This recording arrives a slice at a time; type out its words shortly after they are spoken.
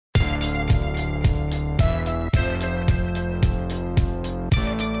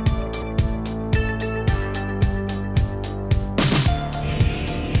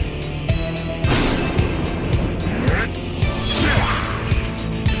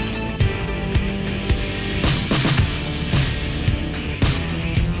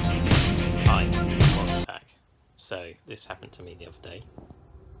happened to me the other day.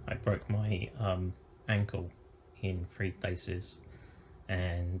 I broke my ankle in 3 places,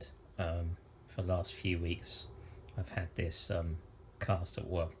 and for the last few weeks I've had this cast at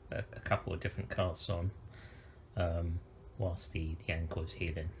work, a couple of different casts on, whilst the ankle is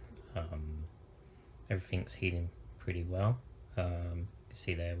healing. Everything's healing pretty well. You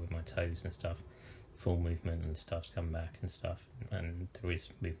see there with my toes and stuff, full movement and stuff's come back and stuff, and there is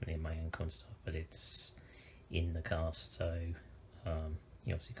movement in my ankle and stuff, but it's in the cast, so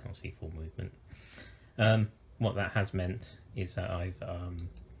you obviously can't see full movement. What that has meant is that I've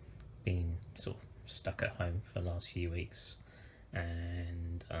been sort of stuck at home for the last few weeks,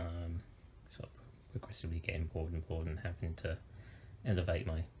 and sort of progressively getting bored and having to elevate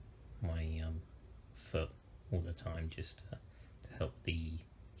my foot all the time just to help the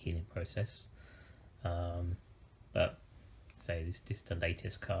healing process. But say this is the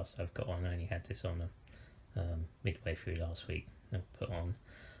latest cast I've got on. I only had this on midway through last week and put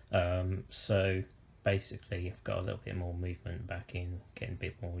on. So basically I've got a little bit more movement back in, getting a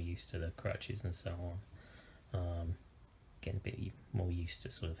bit more used to the crutches and so on, getting a bit more used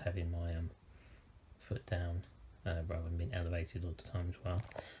to sort of having my foot down rather than being elevated all the time as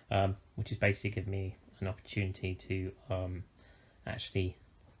well, which has basically given me an opportunity to actually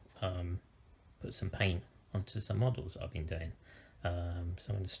put some paint onto some models that I've been doing. So I'm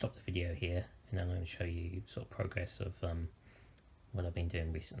going to stop the video here, and then I'm going to show you sort of progress of what I've been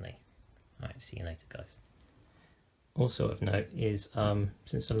doing recently. Alright, see you later guys. Also of note is,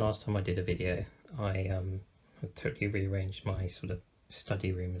 since the last time I did a video, I have totally rearranged my sort of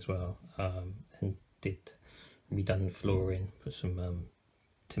study room as well, and did redone flooring, put some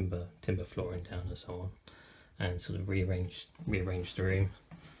timber flooring down and so on, and sort of rearranged the room.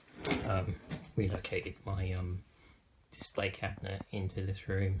 Relocated my display cabinet into this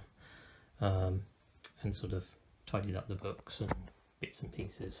room, and sort of tidied up the books and bits and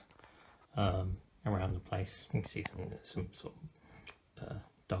pieces around the place. You can see some sort of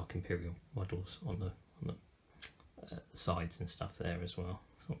dark imperial models on the sides and stuff there as well.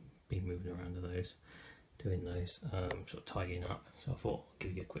 So I've been moving around to those, doing those, sort of tidying up. So I thought I'll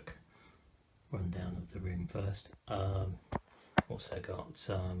give you a quick rundown of the room first. Also got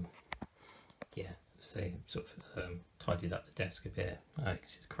yeah, so sort of tidied up the desk a bit. You can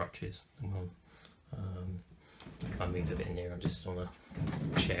see the crutches. I move a bit nearer. I'm just on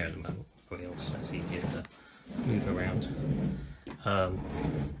a chair at the moment, so it's easier to move around.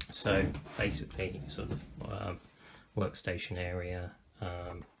 So basically, sort of workstation area. I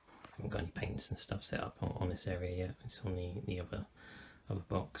haven't got any paints and stuff set up on this area yet. It's on the other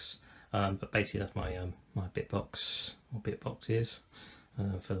box. But basically that's my my bit box, or bit boxes,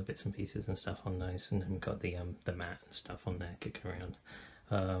 for the bits and pieces and stuff on those, and then we've got the mat and stuff on there kicking around.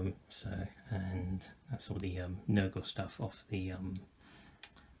 So, and that's all the Nurgle stuff off the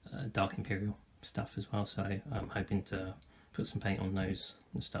Dark Imperial stuff as well. So I'm hoping to put some paint on those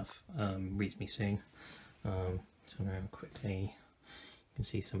and stuff reasonably soon. Turn around quickly. You can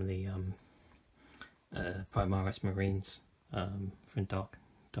see some of the Primaris Marines from Dark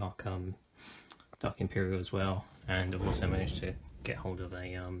Imperial as well, and I've also managed to get hold of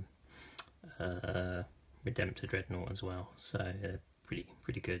a Redemptor Dreadnought as well. So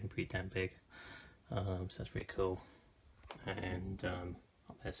pretty good and pretty damn big. So that's pretty cool. And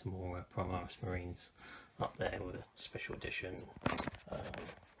up there's some more Primaris Marines up there with a special edition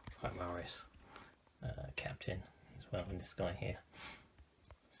Primaris Captain as well, and this guy here.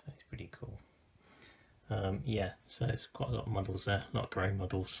 So it's pretty cool. Yeah, so there's quite a lot of models there, a lot of grey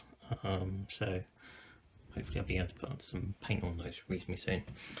models. So hopefully I'll be able to put on some paint on those reasonably soon.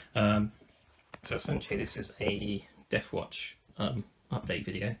 So essentially this is a Deathwatch update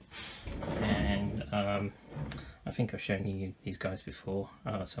video, and I think I've shown you these guys before.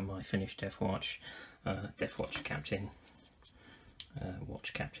 So my finished Deathwatch, Deathwatch Captain,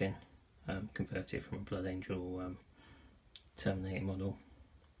 Watch Captain, converted from a Blood Angel Terminator model.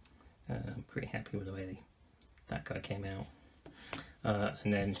 I'm pretty happy with the way that guy came out.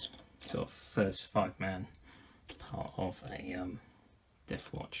 And then sort of first 5-man part of a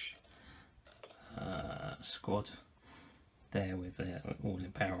Deathwatch squad there, with all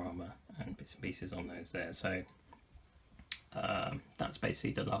in power armour and bits and pieces on those there. So that's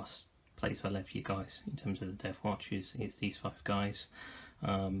basically the last place I left you guys in terms of the Deathwatch, is these 5 guys,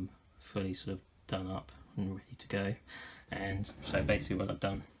 fully sort of done up and ready to go. And so basically what I've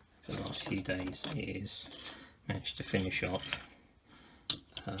done for the last few days is managed to finish off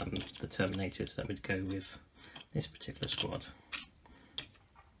the Terminators that would go with this particular squad,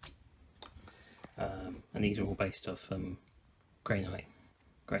 and these are all based off Grey Knight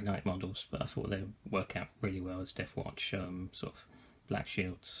Grey Knight models, but I thought they would work out really well as Deathwatch sort of black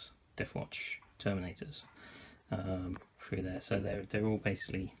shields, Deathwatch terminators through there. So they're all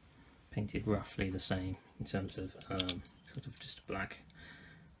basically painted roughly the same in terms of sort of just black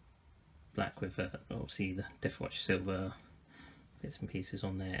with obviously the Deathwatch silver bits and pieces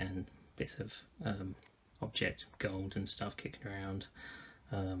on there, and bits of object gold and stuff kicking around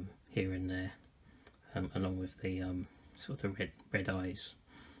here and there, along with the sort of the red eyes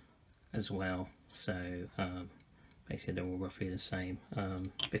as well. So basically they're all roughly the same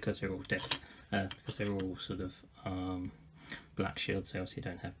because they're all because they're all sort of black shields. They obviously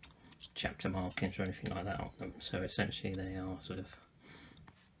don't have chapter markings or anything like that on them, so essentially they are sort of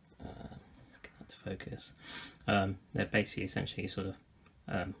get that to focus. They're basically essentially sort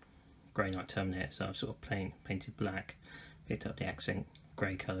of Grey Knight Terminator, so I've sort of painted black, picked up the accent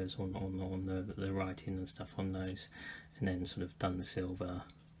grey colours on the writing and stuff on those, and then sort of done the silver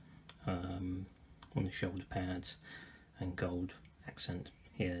on the shoulder pads and gold accent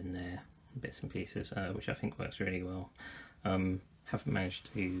here and there, bits and pieces, which I think works really well. Haven't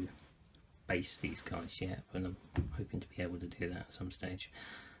managed to base these guys yet, but I'm hoping to be able to do that at some stage.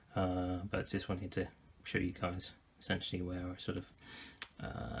 But just wanted to show you guys essentially where I sort of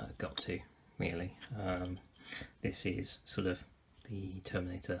got to, really. This is sort of the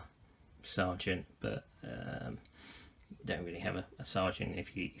Terminator sergeant, but you don't really have a sergeant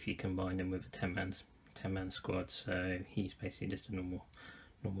if you combine him with a 10-man squad. So he's basically just a normal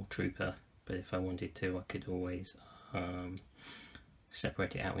trooper, but if I wanted to, I could always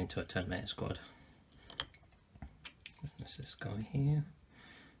separate it out into a Terminator squad. That's this guy here.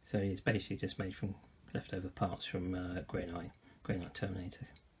 So he's basically just made from leftover parts from Grey Knight Terminator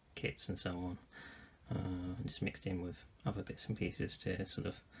kits and so on, just mixed in with other bits and pieces to sort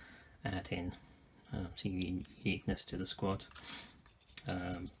of add in some uniqueness to the squad.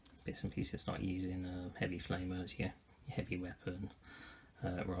 Bits and pieces like using heavy flamers, your heavy weapon,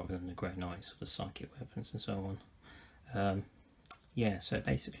 rather than the Grey Knight sort of psychic weapons and so on. Yeah, so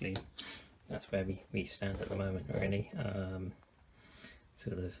basically that's where we stand at the moment, really.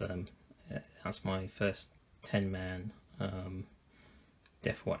 Sort of that's my first 10-man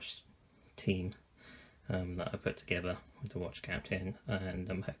Deathwatch team that I put together with the watch captain, and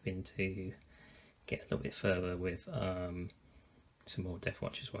I'm hoping to get a little bit further with some more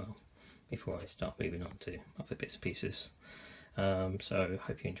Deathwatch as well before I start moving on to other bits and pieces. So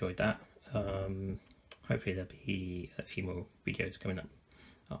hope you enjoyed that. Hopefully there'll be a few more videos coming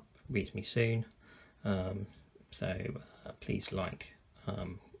up reasonably soon. So please like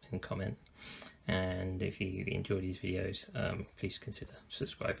and comment, and if you enjoy these videos, please consider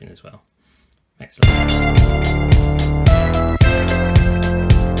subscribing as well. Thanks a lot.